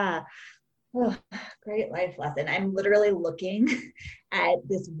 Yeah. Oh, great life lesson. I'm literally looking at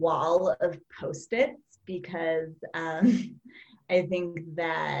this wall of Post-its because I think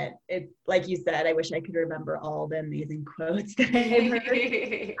that it's like you said, I wish I could remember all the amazing quotes that I've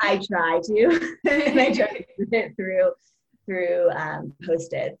heard. I try to, and I try to do it through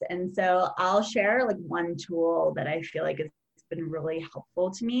Post-its. And so I'll share like one tool that I feel like has been really helpful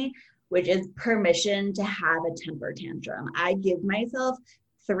to me, which is permission to have a temper tantrum. I give myself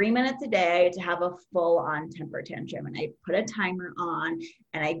 3 minutes a day to have a full-on temper tantrum, and I put a timer on,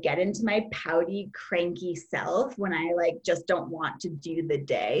 and I get into my pouty, cranky self when I like just don't want to do the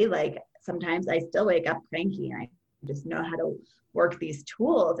day. Like sometimes I still wake up cranky, and I just know how to work these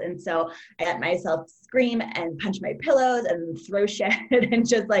tools. And so I let myself scream and punch my pillows and throw shit and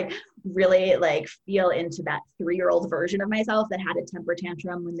just like really like feel into that 3-year-old version of myself that had a temper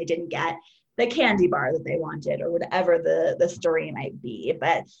tantrum when they didn't get the candy bar that they wanted or whatever the story might be.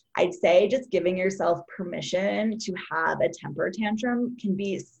 But I'd say just giving yourself permission to have a temper tantrum can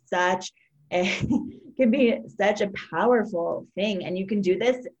be such a powerful thing. And you can do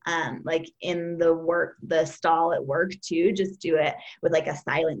this like in the stall at work too. Just do it with like a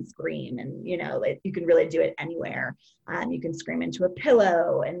silent scream, and you know, like you can really do it anywhere. You can scream into a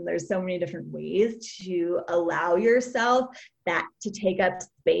pillow, and there's so many different ways to allow yourself that to take up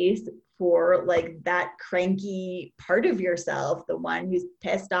space for like that cranky part of yourself, the one who's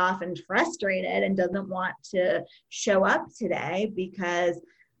pissed off and frustrated and doesn't want to show up today because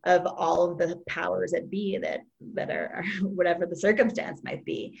of all of the powers that be that are whatever the circumstance might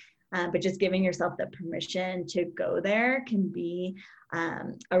be. But just giving yourself the permission to go there can be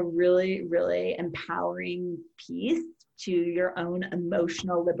a really, really empowering piece to your own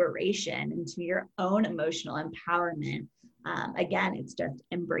emotional liberation and to your own emotional empowerment. Again, it's just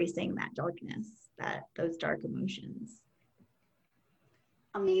embracing that darkness, those dark emotions.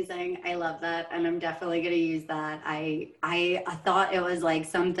 Amazing. I love that. And I'm definitely going to use that. I thought it was like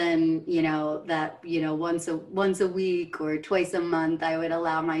something, you know, that, you know, once a week or twice a month, I would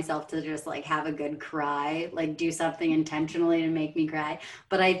allow myself to just like have a good cry, like do something intentionally to make me cry.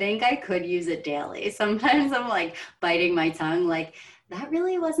 But I think I could use it daily. Sometimes I'm like biting my tongue, like, that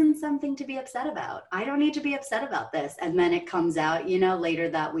really wasn't something to be upset about. I don't need to be upset about this. And then it comes out, you know, later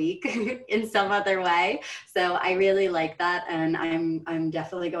that week in some other way. So I really like that. And I'm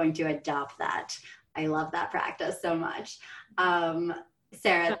definitely going to adopt that. I love that practice so much.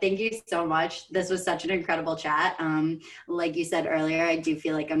 Sarah, thank you so much. This was such an incredible chat. Like you said earlier, I do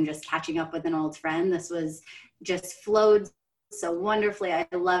feel like I'm just catching up with an old friend. This was just flowed so wonderfully. I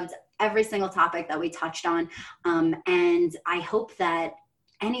loved every single topic that we touched on. And I hope that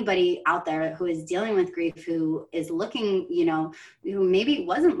anybody out there who is dealing with grief, who is looking, you know, who maybe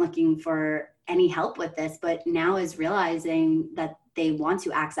wasn't looking for any help with this, but now is realizing that they want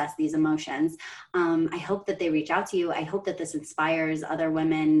to access these emotions. I hope that they reach out to you. I hope that this inspires other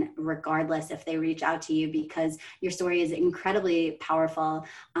women, regardless if they reach out to you, because your story is incredibly powerful.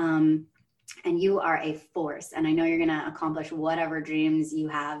 And you are a force, and I know you're going to accomplish whatever dreams you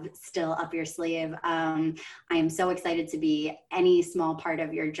have still up your sleeve. I am so excited to be any small part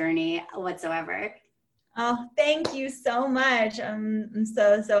of your journey whatsoever. Oh, thank you so much. I'm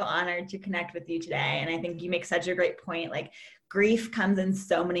so honored to connect with you today. And I think you make such a great point. Like, grief comes in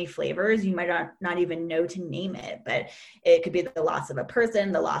so many flavors. You might not even know to name it, but it could be the loss of a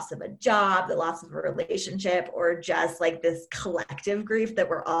person, the loss of a job, the loss of a relationship, or just like this collective grief that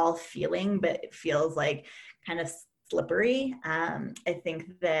we're all feeling, but it feels like kind of slippery. I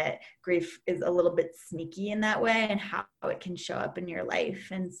think that grief is a little bit sneaky in that way and how it can show up in your life.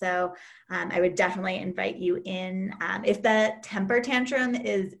 And so I would definitely invite you in. If the temper tantrum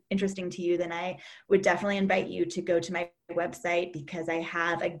is interesting to you, then I would definitely invite you to go to my website, because I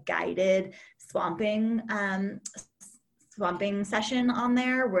have a guided swamping session on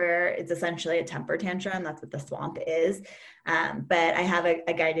there where it's essentially a temper tantrum. That's what the swamp is. But I have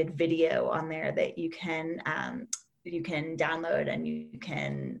a guided video on there that you can download, and you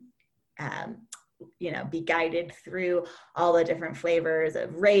can be guided through all the different flavors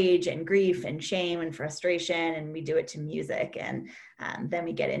of rage and grief and shame and frustration. And we do it to music. And then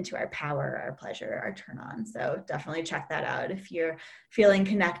we get into our power, our pleasure, our turn on. So definitely check that out if you're feeling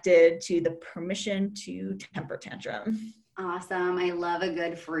connected to the permission to temper tantrum. Awesome. I love a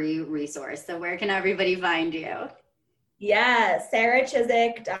good free resource. So where can everybody find you? Yeah,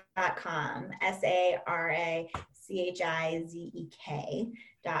 sarachizek.com,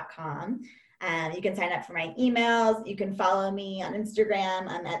 SARACHIZEK.com. You can sign up for my emails. You can follow me on Instagram.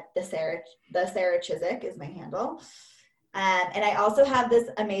 I'm at the Sara Chizek is my handle. And I also have this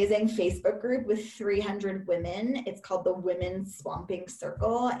amazing Facebook group with 300 women. It's called the Women's Swamping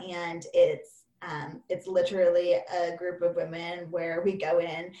Circle, and it's literally a group of women where we go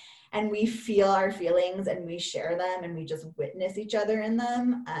in and we feel our feelings and we share them and we just witness each other in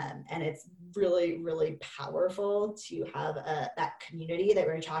them. And it's really, really powerful to have that community that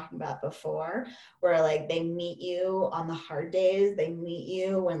we were talking about before, where like they meet you on the hard days, they meet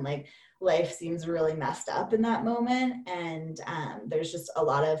you when like life seems really messed up in that moment. And there's just a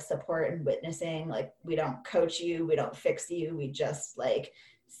lot of support and witnessing. Like we don't coach you, we don't fix you, we just like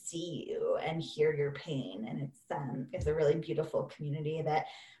see you and hear your pain. And it's a really beautiful community that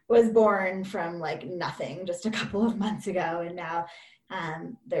was born from like nothing just a couple of months ago, and now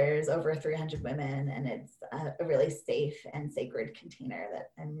there's over 300 women, and it's a really safe and sacred container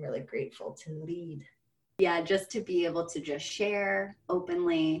that I'm really grateful to lead. Yeah, just to be able to just share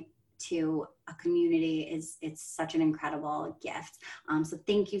openly to a community it's such an incredible gift. So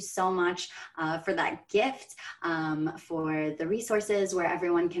thank you so much for that gift, for the resources where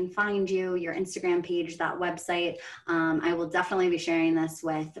everyone can find you, your Instagram page, that website. I will definitely be sharing this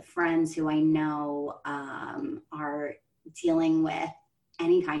with friends who I know are dealing with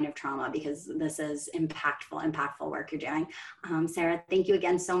any kind of trauma, because this is impactful work you're doing. Sara, thank you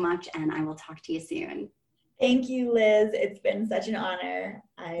again so much, and I will talk to you soon. Thank you, Liz. It's been such an honor.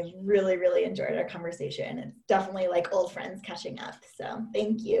 I've really, really enjoyed our conversation. It's definitely like old friends catching up. So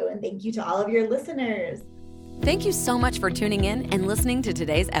thank you. And thank you to all of your listeners. Thank you so much for tuning in and listening to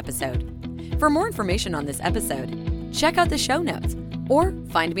today's episode. For more information on this episode, check out the show notes or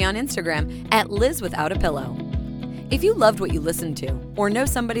find me on Instagram at LizWithoutAPillow. If you loved what you listened to or know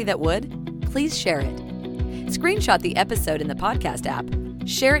somebody that would, please share it. Screenshot the episode in the podcast app,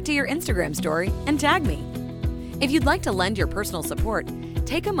 share it to your Instagram story, and tag me. If you'd like to lend your personal support,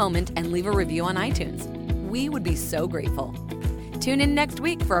 take a moment and leave a review on iTunes. We would be so grateful. Tune in next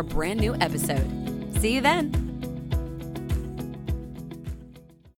week for a brand new episode. See you then.